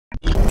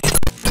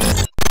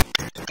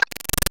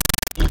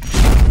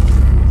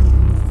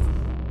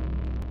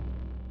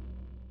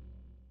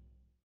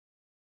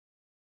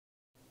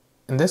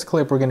In this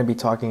clip, we're going to be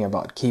talking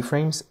about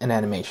keyframes and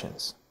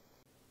animations.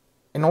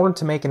 In order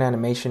to make an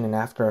animation in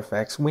After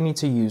Effects, we need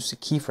to use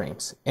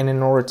keyframes. And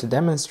in order to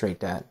demonstrate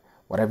that,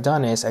 what I've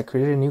done is I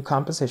created a new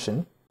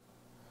composition.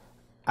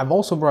 I've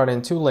also brought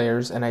in two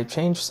layers and I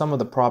changed some of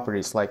the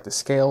properties like the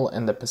scale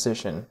and the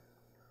position.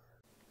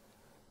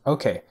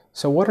 Okay,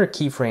 so what are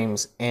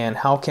keyframes and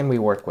how can we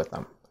work with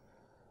them?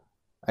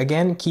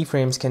 Again,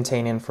 keyframes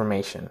contain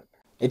information.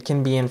 It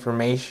can be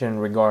information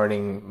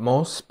regarding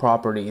most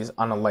properties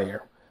on a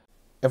layer.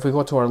 If we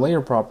go to our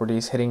layer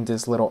properties, hitting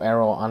this little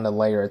arrow on the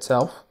layer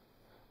itself,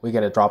 we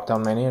get a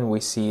drop-down menu and we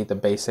see the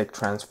basic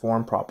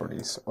transform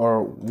properties,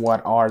 or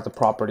what are the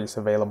properties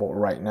available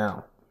right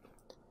now.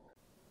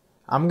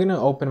 I'm going to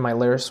open my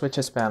layer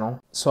switches panel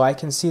so I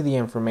can see the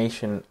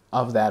information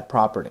of that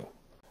property.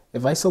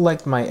 If I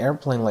select my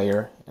airplane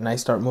layer and I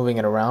start moving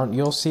it around,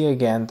 you'll see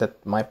again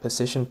that my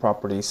position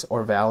properties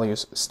or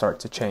values start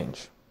to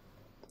change.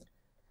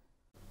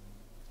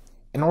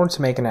 In order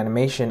to make an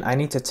animation, I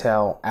need to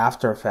tell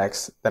After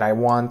Effects that I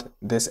want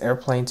this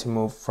airplane to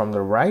move from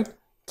the right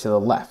to the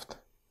left.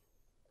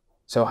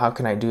 So how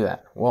can I do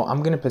that? Well,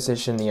 I'm going to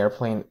position the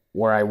airplane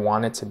where I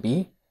want it to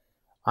be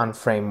on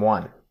frame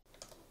 1.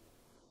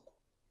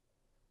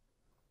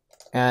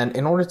 And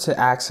in order to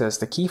access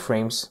the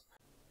keyframes,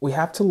 we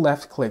have to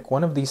left click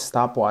one of these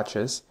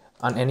stopwatches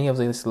on any of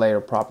these layer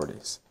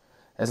properties.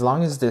 As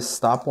long as this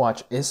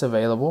stopwatch is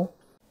available,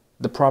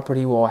 the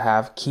property will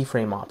have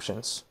keyframe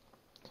options.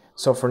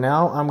 So for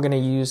now, I'm going to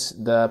use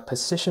the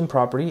position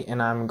property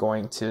and I'm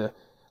going to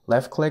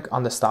left click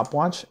on the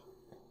stopwatch,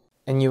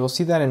 and you will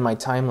see that in my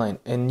timeline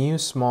a new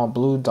small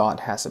blue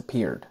dot has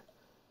appeared,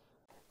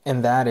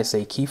 and that is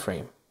a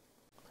keyframe.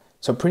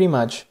 So pretty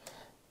much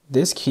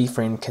this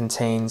keyframe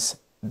contains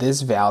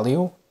this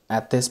value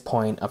at this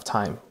point of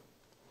time.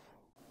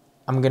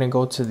 I'm going to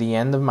go to the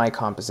end of my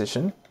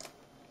composition,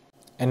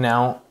 and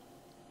now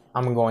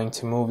I'm going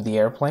to move the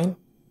airplane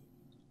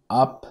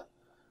up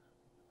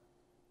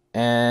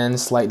and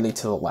slightly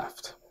to the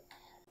left.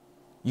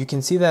 You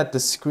can see that the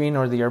screen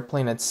or the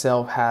airplane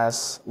itself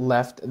has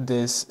left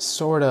this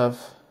sort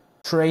of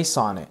trace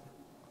on it.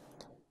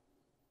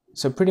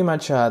 So pretty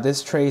much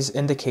this trace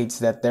indicates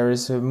that there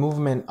is a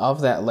movement of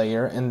that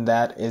layer, and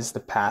that is the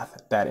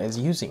path that is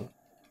using.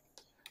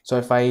 So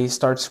if I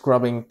start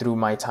scrubbing through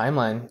my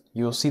timeline,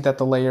 you'll see that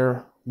the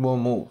layer will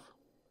move.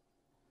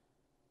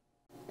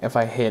 If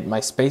I hit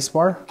my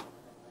spacebar,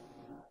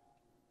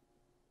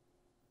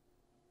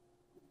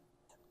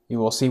 you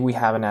will see we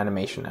have an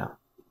animation now.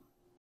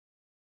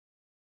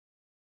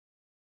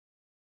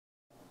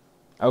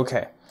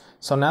 Okay,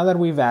 so now that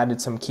we've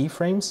added some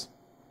keyframes,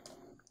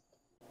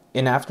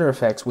 in After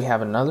Effects we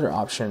have another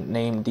option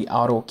named the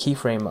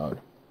Auto-Keyframe Mode.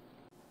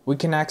 We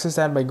can access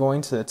that by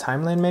going to the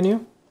timeline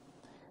menu,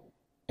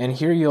 and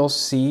here you'll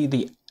see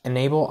the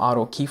Enable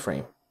Auto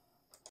Keyframe.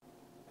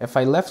 If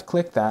I left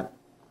click that,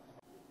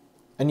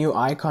 a new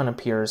icon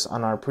appears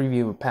on our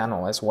preview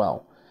panel as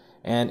well,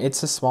 and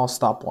it's a small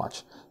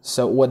stopwatch.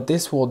 So what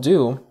this will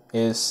do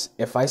is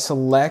if I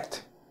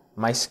select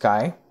my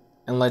sky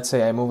and let's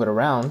say I move it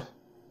around,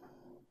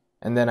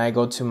 and then I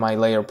go to my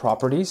layer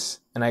properties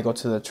and I go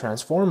to the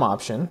transform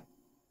option,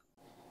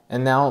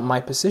 and now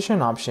my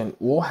position option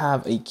will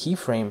have a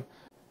keyframe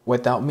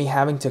without me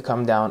having to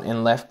come down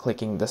and left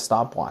clicking the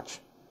stopwatch.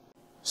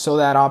 So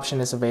that option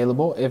is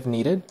available if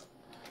needed.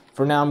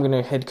 For now, I'm going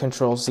to hit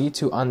Ctrl-Z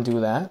to undo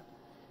that,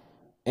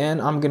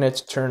 and I'm going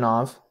to turn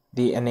off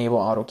the Enable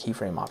Auto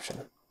Keyframe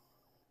option.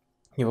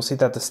 You will see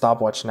that the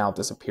stopwatch now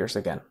disappears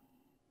again.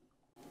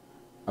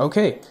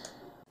 Okay,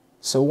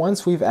 so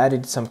once we've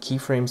added some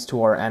keyframes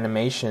to our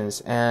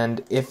animations,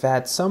 and if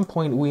at some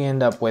point we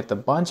end up with a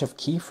bunch of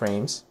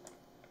keyframes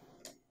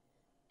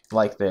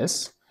like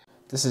this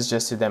is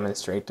just to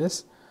demonstrate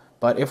this,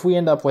 but if we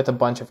end up with a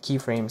bunch of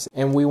keyframes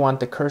and we want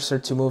the cursor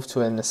to move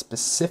to a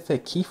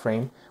specific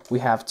keyframe, we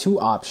have two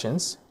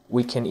options.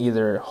 We can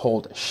either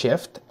hold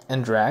Shift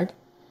and drag,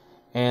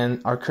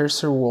 and our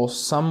cursor will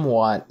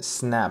somewhat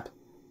snap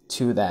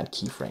to that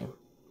keyframe.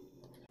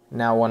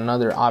 Now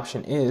another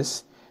option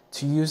is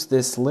to use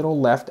this little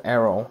left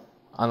arrow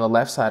on the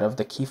left side of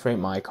the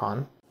keyframe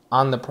icon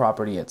on the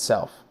property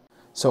itself.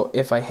 So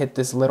if I hit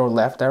this little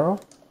left arrow,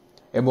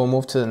 it will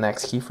move to the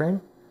next keyframe,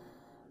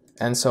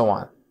 and so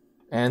on,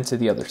 and to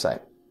the other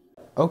side.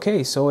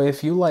 Okay, so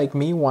if you, like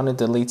me, want to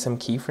delete some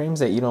keyframes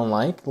that you don't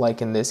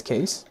like in this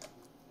case,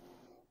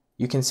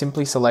 you can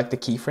simply select the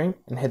keyframe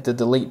and hit the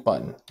delete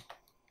button.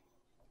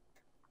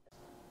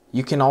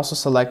 You can also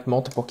select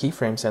multiple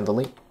keyframes and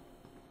delete.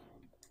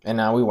 And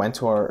now we went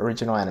to our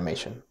original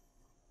animation.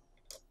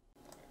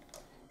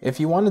 If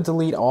you want to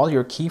delete all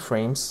your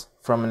keyframes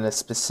from a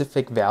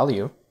specific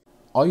value,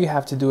 all you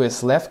have to do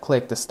is left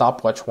click the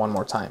stopwatch one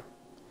more time,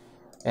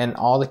 and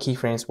all the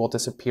keyframes will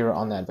disappear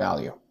on that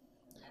value.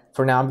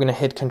 For now, I'm going to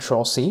hit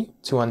Ctrl-C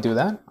to undo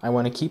that. I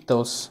want to keep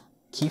those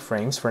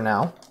keyframes for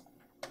now.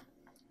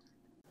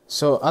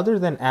 So other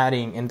than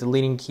adding and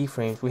deleting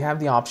keyframes, we have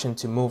the option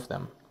to move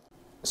them.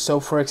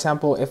 So for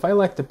example, if I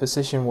like the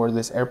position where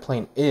this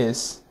airplane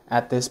is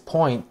at this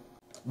point,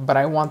 but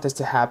I want this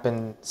to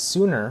happen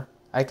sooner,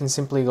 I can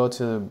simply go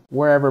to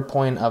wherever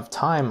point of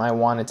time I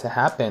want it to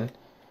happen,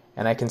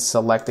 and I can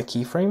select the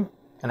keyframe,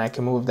 and I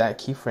can move that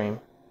keyframe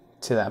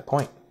to that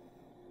point.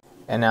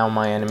 And now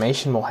my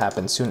animation will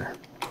happen sooner.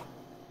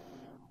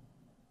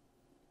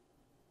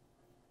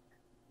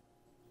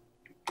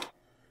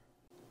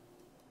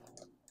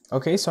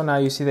 Okay, so now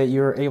you see that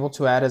you're able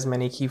to add as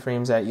many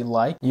keyframes that you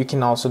like. You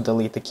can also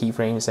delete the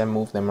keyframes and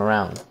move them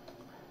around.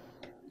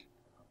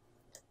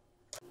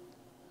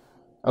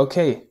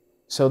 Okay,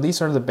 so these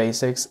are the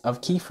basics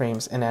of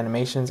keyframes and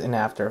animations in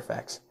After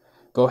Effects.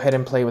 Go ahead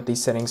and play with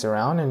these settings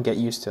around and get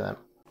used to them.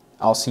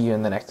 I'll see you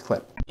in the next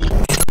clip.